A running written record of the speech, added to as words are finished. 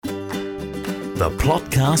The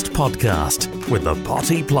Plotcast Podcast with the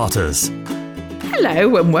Potty Plotters.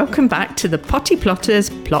 Hello and welcome back to the Potty Plotters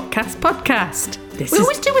Plotcast Podcast. We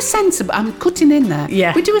always do a sensible... I'm cutting in there.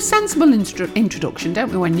 Yeah. We do a sensible introduction,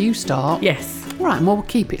 don't we, when you start? Yes. All right, well, we'll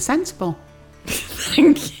keep it sensible.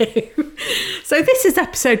 Thank you. So this is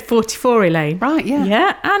episode 44, Elaine. Right, yeah.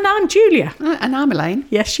 Yeah, and I'm Julia. And I'm Elaine.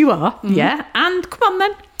 Yes, you are. Mm-hmm. Yeah, and come on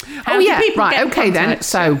then. How do people get in okay then. contact?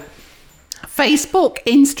 So, Facebook,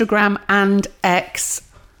 Instagram and X,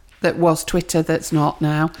 that was Twitter, that's not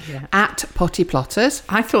now, at Potty Plotters.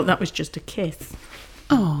 I thought that was just a kiss.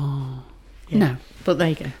 Oh, yeah. No. But there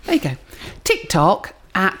you go. There you go. TikTok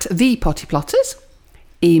at The Potty Plotters.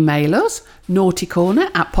 Email us,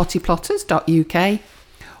 naughtycorner@pottyplotters.uk,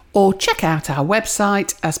 or check out our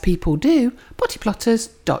website, as people do,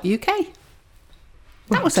 pottyplotters.uk.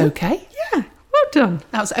 That was okay. Yeah, well done.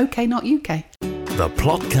 That was okay, not UK. The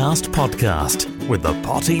Plotcast Podcast with the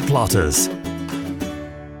Potty Plotters.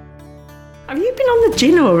 Have you been on the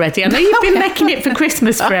gin already? I know you've been making it for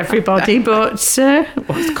Christmas for everybody, but what's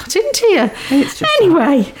got into you? It's just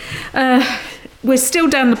anyway, we're still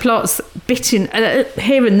down the plots, bitting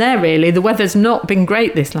here and there, really. The weather's not been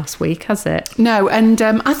great this last week, has it? No, and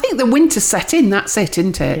I think the winter's set in, that's it,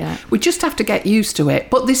 isn't it? Yeah. We just have to get used to it,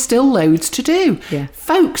 but there's still loads to do. Yeah.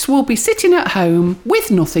 Folks will be sitting at home with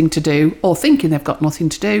nothing to do, or thinking they've got nothing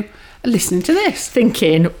to do, and listening to this.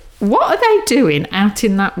 Thinking, what are they doing out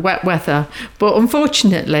in that wet weather? But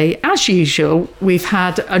unfortunately, as usual, we've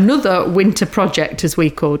had another winter project, as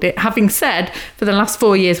we called it. Having said, for the last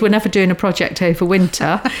 4 years, we're never doing a project over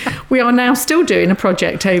winter. We are now still doing a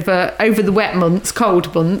project over the wet months,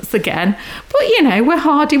 cold months again. But, you know, we're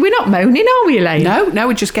hardy. We're not moaning, are we, Elaine? No,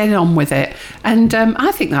 we're just getting on with it. And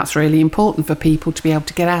I think that's really important for people to be able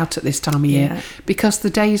to get out at this time of year, because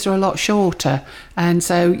the days are a lot shorter. And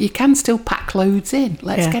so you can still pack loads in.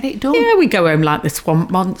 Let's get it done. Yeah, we go home like the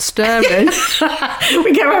swamp monster and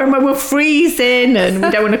we go home and we're freezing and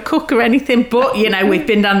we don't want to cook or anything. But, you know, we've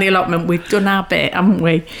been down the allotment. We've done our bit, haven't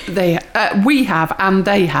we? We have and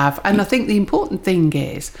they have. And I think the important thing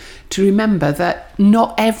is to remember that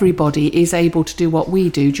not everybody is able to do what we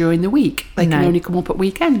do during the week. They can only come up at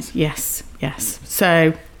weekends. Yes.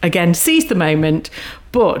 So, again, seize the moment.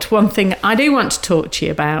 But one thing I do want to talk to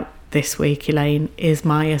you about this week, Elaine, is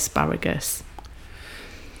my asparagus.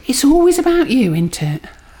 It's always about you, isn't it?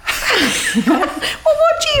 Well,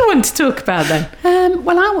 what do you want to talk about then?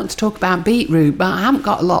 Well, I want to talk about beetroot, but I haven't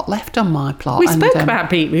got a lot left on my plot. We spoke about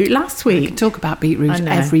beetroot last week. We can talk about beetroot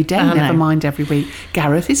every day, never mind every week.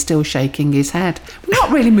 Gareth is still shaking his head. We've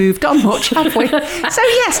not really moved on much, have we? So,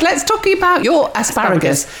 yes, let's talk about your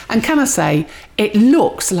asparagus. And can I say, it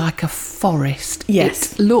looks like a forest.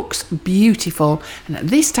 Yes. It looks beautiful. And at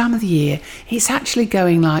this time of the year, it's actually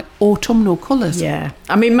going like autumnal colours. Yeah.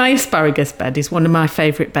 I mean, my asparagus bed is one of my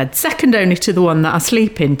favourite beds, second only to the one that I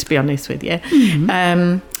sleep in, to be honest with you.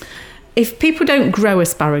 Mm-hmm. If people don't grow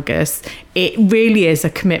asparagus, it really is a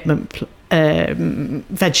commitment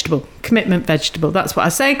vegetable. That's what I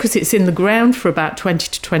say, because it's in the ground for about 20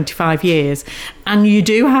 to 25 years. And you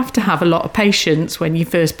do have to have a lot of patience when you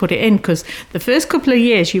first put it in, because the first couple of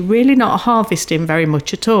years you're really not harvesting very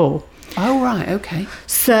much at all. Oh, right, okay.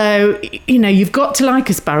 So, you know, you've got to like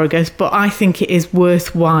asparagus, but I think it is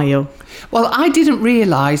worthwhile. Well, I didn't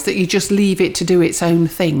realise that you just leave it to do its own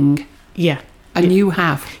thing. Yeah. And you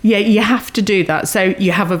have? Yeah, you have to do that. So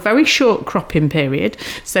you have a very short cropping period.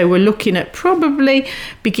 So we're looking at probably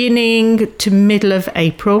beginning to middle of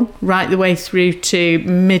April, right the way through to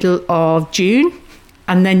middle of June.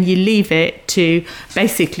 And then you leave it to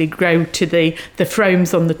basically grow to the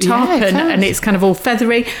thromes on the top, and it's kind of all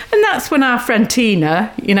feathery. And that's when our friend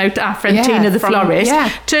Tina, the florist,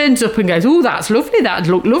 turns up and goes, oh, that's lovely. That'd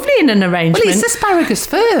look lovely in an arrangement. Well, it's asparagus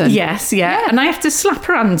fern. Yes, yeah. And I have to slap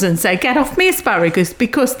her hands and say, get off me asparagus,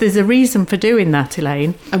 because there's a reason for doing that,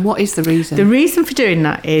 Elaine. And what is the reason? The reason for doing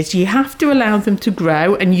that is you have to allow them to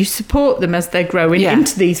grow, and you support them as they're growing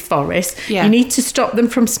into these forests. Yeah. You need to stop them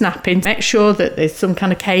from snapping, make sure that there's some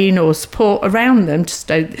kind of cane or support around them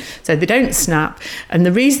so they don't snap. And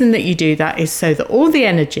the reason that you do that is so that all the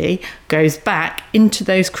energy goes back into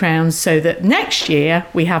those crowns, so that next year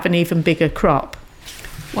we have an even bigger crop.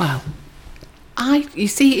 Wow. You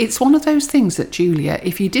see, it's one of those things that, Julia,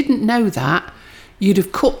 if you didn't know that, you'd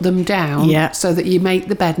have cut them down so that you make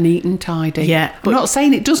the bed neat and tidy. Yeah, I'm not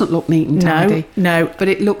saying it doesn't look neat and tidy. No. But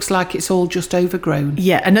it looks like it's all just overgrown.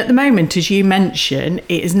 Yeah, and at the moment, as you mentioned,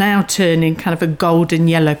 it is now turning kind of a golden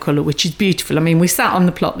yellow colour, which is beautiful. I mean, we sat on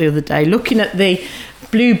the plot the other day looking at the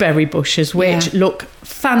blueberry bushes, which look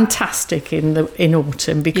fantastic in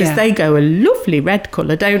autumn because they go a lovely red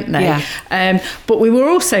colour, don't they? But we were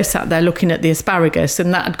also sat there looking at the asparagus,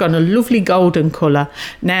 and that had gone a lovely golden colour.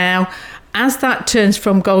 Now, as that turns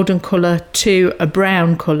from golden colour to a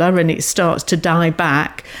brown colour and it starts to die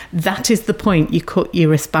back, that is the point you cut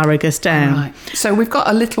your asparagus down. Right. So we've got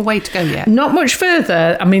a little way to go yet. Not much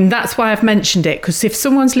further. I mean, that's why I've mentioned it, because if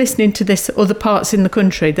someone's listening to this other parts in the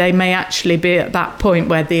country, they may actually be at that point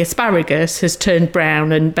where the asparagus has turned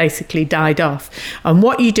brown and basically died off. And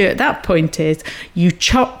what you do at that point is you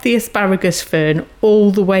chop the asparagus fern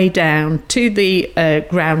all the way down to the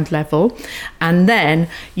ground level, and then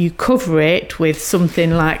you cover it with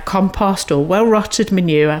something like compost or well-rotted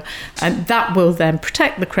manure, and that will then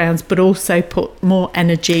protect the crowns but also put more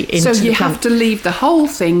energy into the plant. So you have to leave the whole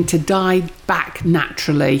thing to die back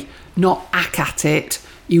naturally, not hack at it.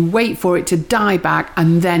 You wait for it to die back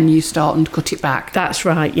and then you start and cut it back. That's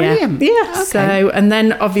right, yeah. Brilliant. Yeah, okay. So, and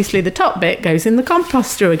then obviously the top bit goes in the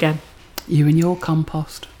composter again. You and your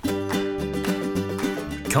compost.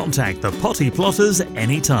 Contact the Potty Plotters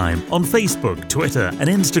anytime on Facebook, Twitter and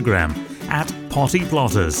Instagram at Potty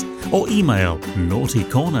Plotters, or email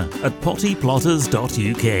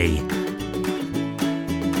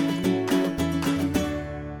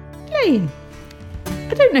naughtycorner@pottyplotters.uk. Jane,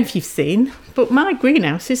 I don't know if you've seen, but my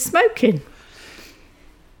greenhouse is smoking.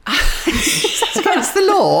 That's against the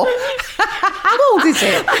law. How old is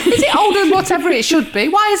it? Is it older than whatever it should be?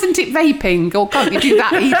 Why isn't it vaping? Or can't you do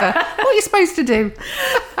that either? What are you supposed to do?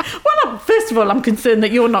 Well, first of all, I'm concerned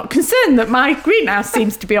that you're not concerned that my greenhouse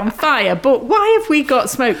seems to be on fire. But why have we got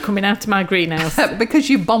smoke coming out of my greenhouse? Because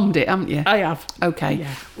you bombed it, haven't you? I have. Okay.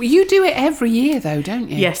 Yeah. Well, you do it every year, though, don't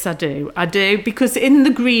you? Yes, I do. I do, because in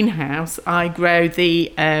the greenhouse, I grow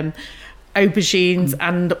the aubergines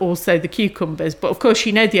and also the cucumbers, but of course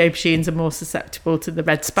you know the aubergines are more susceptible to the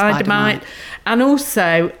red spider mite, and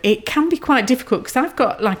also it can be quite difficult because I've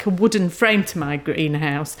got like a wooden frame to my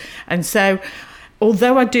greenhouse, and so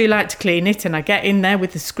although I do like to clean it and I get in there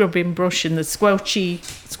with the scrubbing brush and the squelchy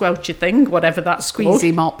thing, whatever that's called,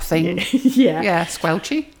 squeezy mop thing, yeah,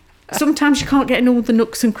 squelchy. Sometimes you can't get in all the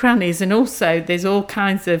nooks and crannies, and also there's all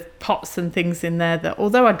kinds of pots and things in there that,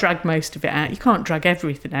 although I drag most of it out, you can't drag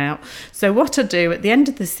everything out. So what I do at the end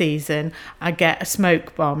of the season, I get a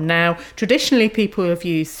smoke bomb. Now, traditionally people have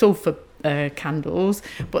used sulphur candles,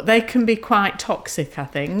 but they can be quite toxic, I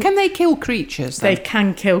think. Can they kill creatures, though? They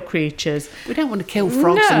can kill creatures. We don't want to kill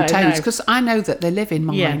frogs and toads, because I know that they live in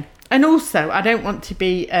mine. Yeah. And also, I don't want to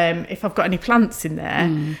be, if I've got any plants in there,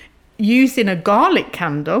 using a garlic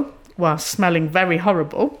candle while smelling very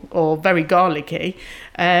horrible or very garlicky,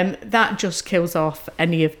 that just kills off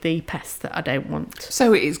any of the pests that I don't want.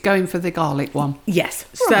 So it's going for the garlic one? Yes.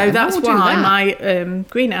 Right, so that's why my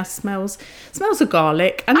greenhouse smells of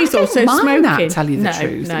garlic, and it's also smoking. I don't mind that, tell you the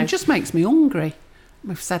truth. No. It just makes me hungry.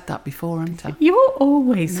 We've said that before, haven't I? You're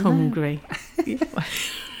always hungry.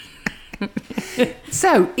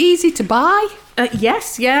 So, easy to buy?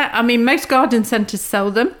 Yes, yeah. I mean, most garden centres sell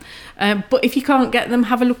them. But if you can't get them,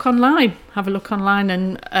 have a look online.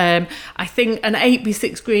 And I think an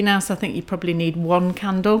 8x6 greenhouse, I think you probably need one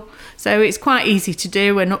candle. So it's quite easy to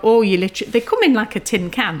do, and all you literally, they come in like a tin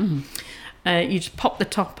can. You just pop the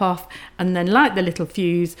top off and then light the little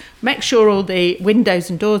fuse. Make sure all the windows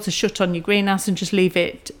and doors are shut on your greenhouse, and just leave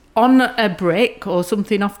it on a brick or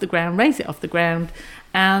something off the ground, raise it off the ground,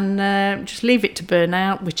 and just leave it to burn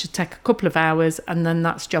out, which will take a couple of hours, and then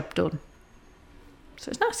that's job done. So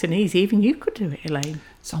it's nice and easy. Even you could do it, Elaine.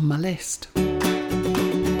 It's on my list.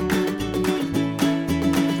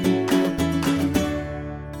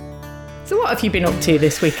 So what have you been up to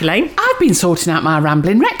this week, Elaine? I've been sorting out my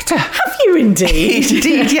rambling rector. Have you indeed?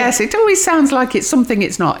 Indeed, yes. It always sounds like it's something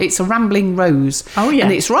it's not. It's a rambling rose. Oh, yeah.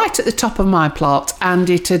 And it's right at the top of my plot, and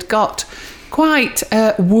it had got quite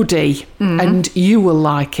woody, and you will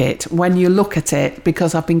like it when you look at it,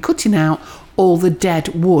 because I've been cutting out all the dead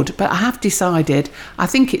wood, but I have decided I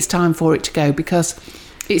think it's time for it to go, because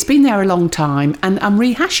it's been there a long time and I'm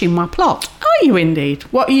rehashing my plot. Are you indeed?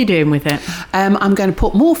 What are you doing with it? I'm going to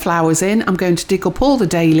put more flowers in. I'm going to dig up all the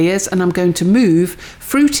dahlias, and I'm going to move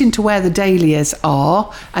fruit into where the dahlias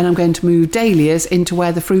are, and I'm going to move dahlias into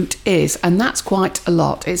where the fruit is, and that's quite a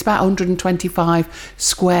lot. It's about 125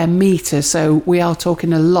 square metres, so we are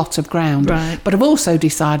talking a lot of ground. Right. But I've also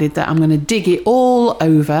decided that I'm going to dig it all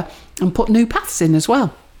over and put new paths in as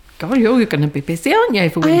well. God, you're going to be busy, aren't you,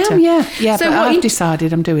 over winter? I am, yeah. Yeah, so but I've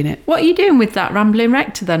decided I'm doing it. What are you doing with that rambling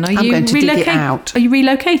rector then? I'm going to dig it out. Are you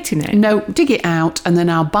relocating it? No, dig it out and then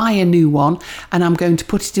I'll buy a new one and I'm going to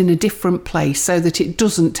put it in a different place so that it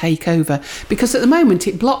doesn't take over. Because at the moment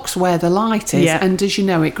it blocks where the light is, and as you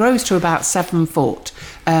know, it grows to about 7 foot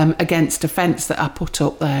against a fence that I put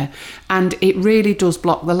up there. And it really does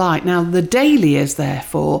block the light. Now, the dahlias,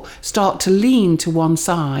 therefore, start to lean to one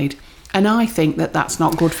side. And I think that that's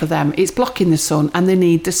not good for them. It's blocking the sun and they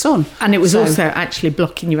need the sun. And it was also actually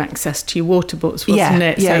blocking your access to your water butts, wasn't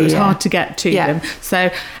it? So it was hard to get to them.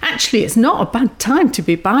 So actually it's not a bad time to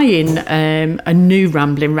be buying a new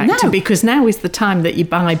rambling rector because now is the time that you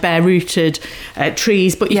buy bare-rooted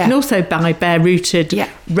trees, but you can also buy bare-rooted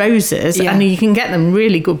roses and you can get them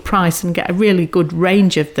really good price and get a really good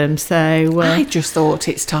range of them. So I just thought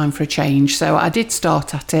it's time for a change. So I did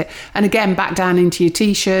start at it. And again, back down into your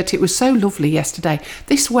T-shirt. It was so lovely yesterday.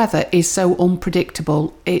 This weather is so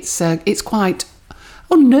unpredictable. It's quite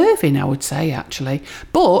unnerving, I would say, actually.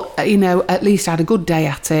 But, at least I had a good day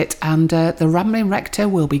at it and the rambling rector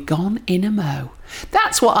will be gone in a mo.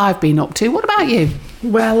 That's what I've been up to. What about you?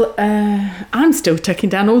 Well, I'm still taking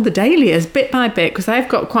down all the dahlias bit by bit because I've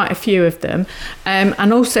got quite a few of them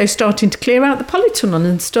and also starting to clear out the polytunnel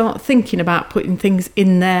and start thinking about putting things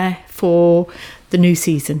in there for the new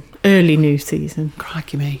season, early new season.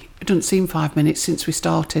 Crikey me. It doesn't seem 5 minutes since we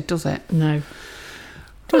started, does it? No.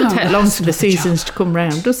 Doesn't take long for the seasons to come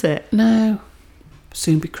round, does it? No.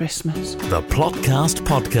 Soon be Christmas. The Plotcast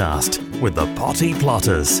Podcast with the Potty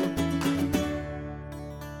Plotters.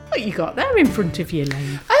 What you got there in front of you,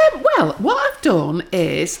 Lane? Well, what I've done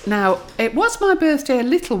is, now, it was my birthday a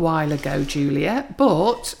little while ago, Julia,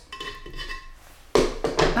 but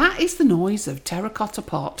that is the noise of terracotta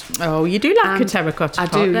pot. Oh, you do like a terracotta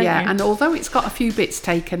pot, I do, don't yeah. you? And although it's got a few bits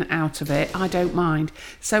taken out of it, I don't mind.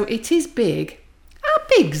 So it is big. How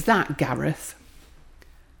big's that, Gareth?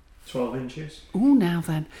 12 inches. Oh, now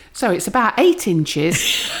then. So it's about 8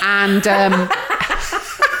 inches and...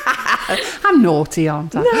 I'm naughty,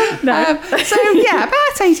 aren't I? No. So, yeah,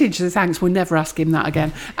 about 8 inches. Thanks, we'll never ask him that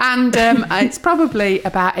again. And it's probably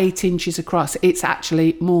about 8 inches across. It's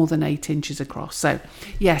actually more than 8 inches across. So,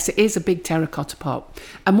 yes, it is a big terracotta pot.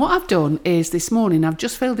 And what I've done is this morning, I've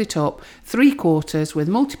just filled it up 3/4 with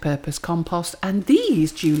multi-purpose compost. And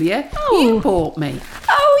these, Julia, you bought me.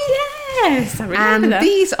 Oh, yes. I remember And that.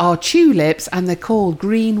 these are tulips and they're called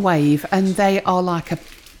Green Wave. And they are like a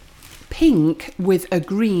pink with a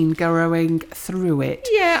green going through it.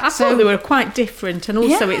 Yeah, I thought they were quite different, and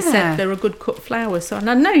also it said they're a good cut flower. So, and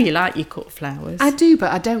I know you like your cut flowers. I do,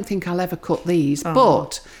 but I don't think I'll ever cut these. Oh.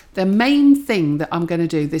 But the main thing that I'm going to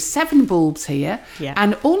do, there's 7 bulbs here,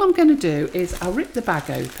 and all I'm going to do is I'll rip the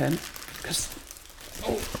bag open because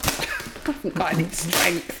I haven't got any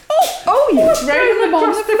strength. You've thrown them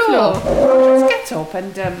on the floor. Let's get up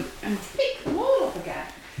and pick them all up again.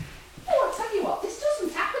 Oh, I'll tell you what, this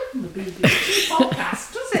doesn't happen from the BBC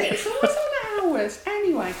podcast, does it? It's always on hours.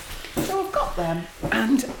 Anyway, so I've got them,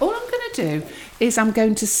 and all I'm going to do is I'm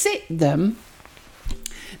going to sit them.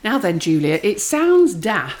 Now then, Julia, it sounds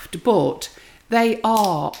daft, but they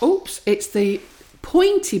are, it's the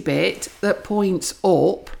pointy bit that points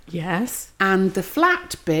up. Yes. And the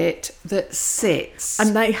flat bit that sits.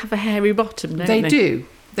 And they have a hairy bottom, don't they? They do.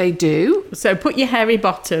 They do. So put your hairy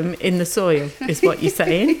bottom in the soil, is what you're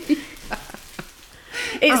saying.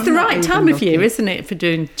 It's the right time of year, isn't it, for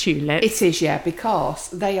doing tulips? It is, yeah, because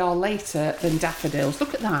they are later than daffodils.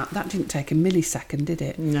 Look at that. That didn't take a millisecond, did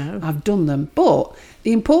it? No. I've done them. But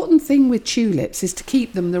the important thing with tulips is to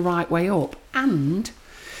keep them the right way up. And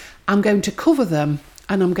I'm going to cover them.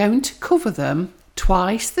 And I'm going to cover them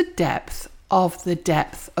twice the depth of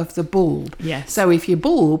the bulb. Yes. So if your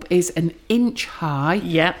bulb is an inch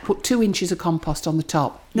high, put 2 inches of compost on the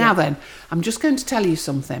top. Now then, I'm just going to tell you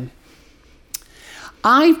something.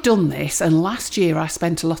 I've done this, and last year I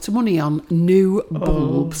spent a lot of money on new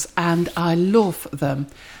bulbs, and I love them.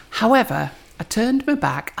 However, I turned my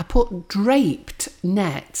back, I put draped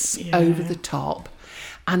nets over the top,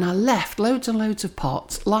 and I left loads and loads of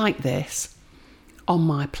pots like this on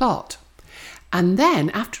my plot. And then,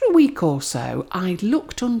 after a week or so, I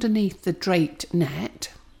looked underneath the draped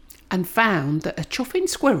net and found that a chuffing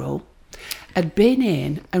squirrel had been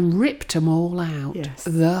in and ripped them all out. Yes.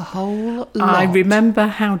 The whole lot. I remember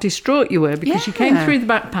how distraught you were because you came through the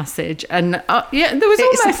back passage and there was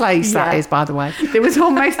it's almost... a place, that is, by the way. There was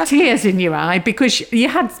almost tears in your eye because you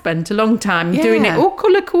had spent a long time doing it all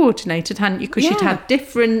colour coordinated, hadn't you? Because you'd had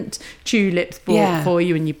different tulips bought for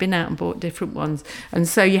you and you'd been out and bought different ones. And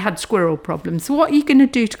so you had squirrel problems. So what are you going to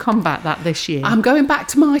do to combat that this year? I'm going back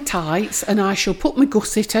to my tights and I shall put my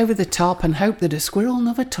gusset over the top and hope that a squirrel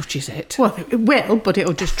never touches it. Well, it will, but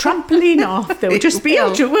it'll just trampoline off. They'll just be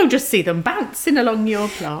we'll just see them bouncing along your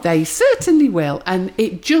plot. They certainly will, and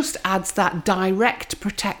it just adds that direct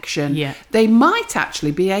protection. Yeah. They might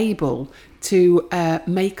actually be able to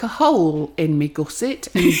make a hole in me gusset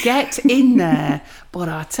and get in there. But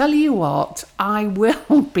I tell you what, I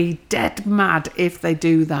will be dead mad if they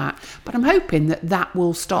do that. But I'm hoping that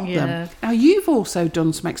will stop them. Now, you've also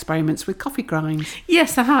done some experiments with coffee grinds.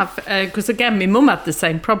 Yes, I have. Because, again, my mum had the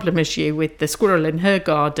same problem as you with the squirrel in her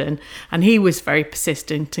garden. And he was very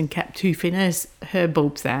persistent and kept hoofing her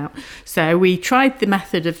bulbs out. So we tried the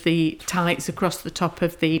method of the tights across the top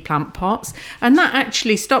of the plant pots. And that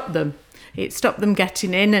actually stopped them. It stopped them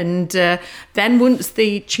getting in, and then once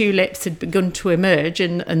the tulips had begun to emerge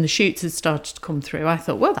and the shoots had started to come through, I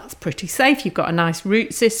thought, well, that's pretty safe. You've got a nice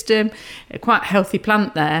root system, a quite healthy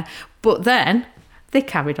plant there. But then they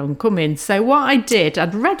carried on coming. So what I did,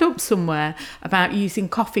 I'd read up somewhere about using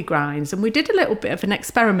coffee grinds, and we did a little bit of an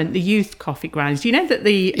experiment, the used coffee grinds. You know that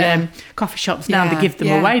the coffee shops now, they give them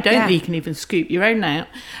away, don't they? You can even scoop your own out.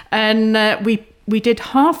 And we did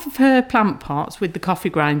half of her plant pots with the coffee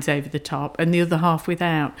grinds over the top and the other half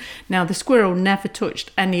without. Now, the squirrel never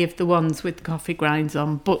touched any of the ones with the coffee grinds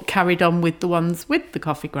on, but carried on with the ones with the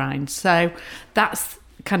coffee grinds. So that's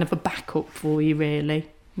kind of a backup for you, really.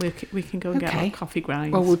 We can go and get our coffee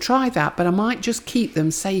grinds. Well, we'll try that, but I might just keep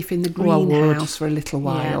them safe in the greenhouse for a little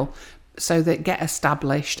while. So they get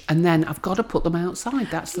established, and then I've got to put them outside.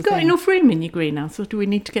 That's the thing. Got enough room in your greenhouse, or do we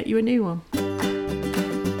need to get you a new one?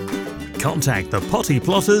 Contact the Potty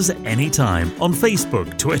Plotters anytime on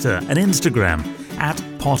Facebook, Twitter and Instagram at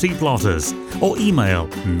Potty Plotters, or email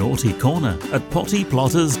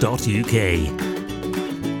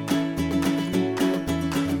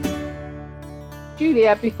naughtycorner@pottyplotters.uk.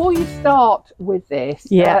 Julia, before you start with this,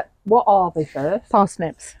 what are they first?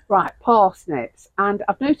 Parsnips. Right, parsnips. And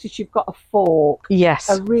I've noticed you've got a fork. Yes.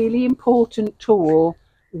 A really important tool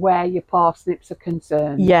where your parsnips are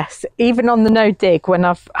concerned. Yes, even on the no dig, when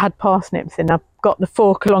I've had parsnips in, I've got the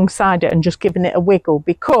fork alongside it and just given it a wiggle,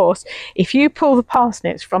 because if you pull the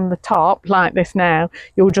parsnips from the top like this now,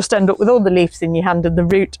 you'll just end up with all the leaves in your hand and the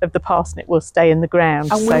root of the parsnip will stay in the ground.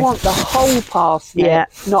 And we want the whole parsnip,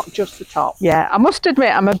 not just the top. Yeah, I must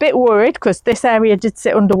admit I'm a bit worried because this area did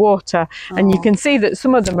sit underwater and you can see that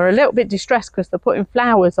some of them are a little bit distressed because they're putting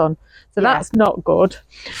flowers on. So that's not good.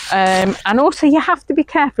 And also you have to be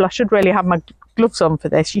careful. I should really have my gloves on for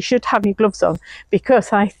this. You should have your gloves on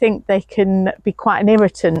because I think they can be quite an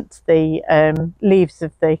irritant, the leaves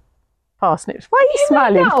of the parsnips. Why are you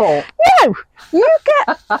smiling? No, you get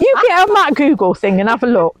on that Google thing and have a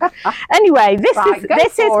look. Anyway, this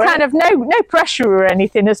is kind of no pressure or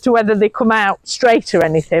anything as to whether they come out straight or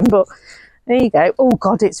anything, but there you go. Oh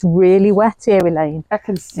God, it's really wet here, Elaine. I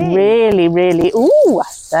can see. Really, really. Ooh, I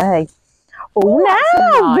say. Oh,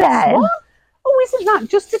 now then. One. Oh, isn't that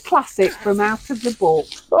just a classic from out of the book?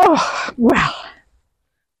 Oh, well,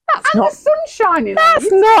 that's not... the sun shining on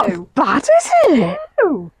That's not bad, is it?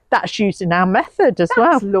 No. That's using our method as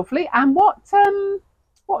well. That's lovely. And what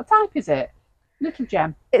type is it? Little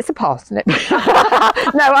gem? It's a parsnip. No,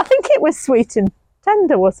 I think it was sweet and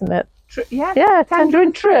tender, wasn't it? Yeah, tender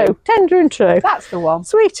and true. Tender and true. That's the one.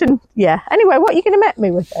 Sweet and, Anyway, what are you going to make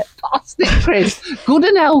me with it? Parsnip crisp. Good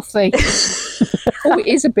and healthy. Oh, it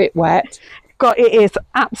is a bit wet. God, it is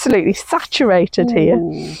absolutely saturated here.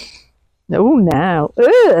 Oh, now.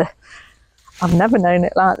 Ugh. I've never known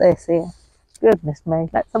it like this here. Goodness me.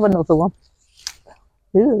 Let's have another one.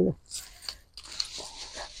 Ugh.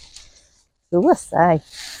 So I say.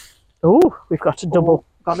 Oh, we've got a double.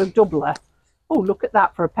 Got a doubler. Oh, look at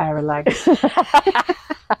that for a pair of legs.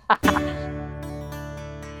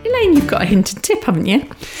 Elaine, you've got a hint and tip, haven't you?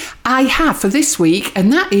 I have for this week,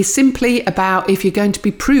 and that is simply about if you're going to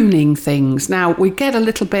be pruning things. Now, we get a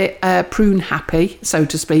little bit prune happy, so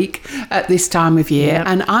to speak, at this time of year,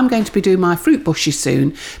 and I'm going to be doing my fruit bushes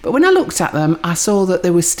soon. But when I looked at them, I saw that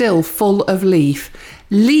they were still full of leaf.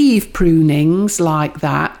 Leave prunings like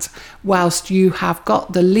that, whilst you have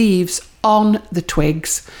got the leaves on the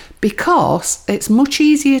twigs because it's much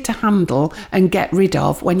easier to handle and get rid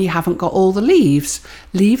of when you haven't got all the leaves.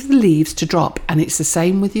 Leave the leaves to drop, and it's the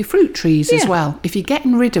same with your fruit trees as well. If you're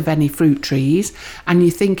getting rid of any fruit trees and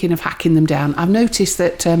you're thinking of hacking them down, I've noticed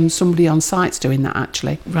that somebody on site's doing that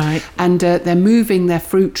actually. Right. And they're moving their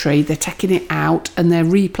fruit tree, they're taking it out and they're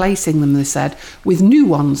replacing them, they said, with new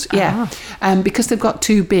ones. Because they've got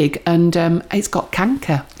too big and it's got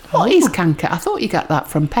canker. What is canker? I thought you got that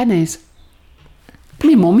from pennies.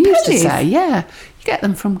 My mum used to say, you get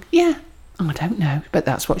them from, I don't know, but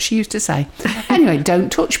that's what she used to say. Anyway,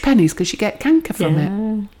 don't touch pennies because you get canker from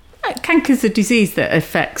it. Canker's a disease that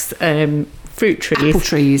affects fruit trees. Apple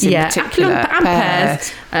trees in particular. Apple and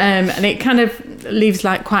pears. And it kind of leaves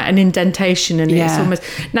like quite an indentation, and it's almost...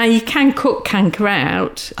 Now, you can cut canker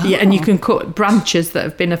out, and you can cut branches that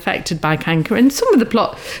have been affected by canker. And some of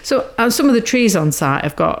the trees on site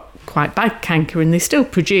have got quite bad canker and they still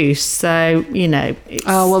produce, so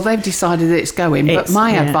they've decided that it's going, but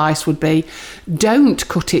my advice would be don't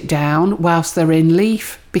cut it down whilst they're in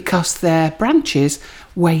leaf, because their branches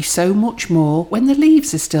weigh so much more when the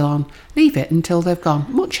leaves are still on. Leave it until they've gone.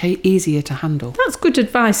 Much easier to handle. That's good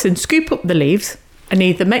advice. And scoop up the leaves and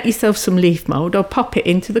either make yourself some leaf mould or pop it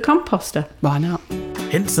into the composter. Why not?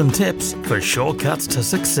 Hints and tips for shortcuts to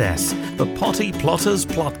success. The Potty Plotters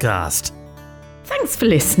Podcast. Thanks for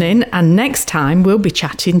listening, and next time we'll be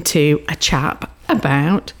chatting to a chap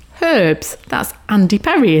about herbs. That's Andy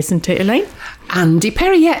Perry, isn't it, Elaine? Andy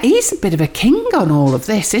Perry, he's a bit of a king on all of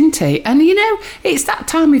this, isn't he? And it's that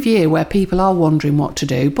time of year where people are wondering what to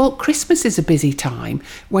do, but Christmas is a busy time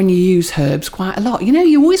when you use herbs quite a lot.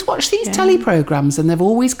 You always watch these telly programmes and they've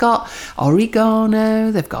always got oregano,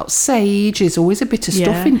 they've got sage, there's always a bit of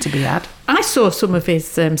stuffing to be had. I saw some of his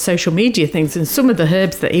social media things, and some of the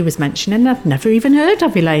herbs that he was mentioning I've never even heard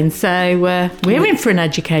of, Elaine, so we're in for an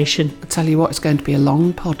education. I'll tell you what, it's going to be a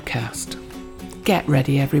long podcast. Get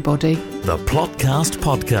ready, everybody. The Plotcast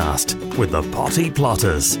Podcast with the Potty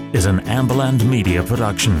Plotters is an Amberland Media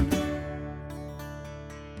production.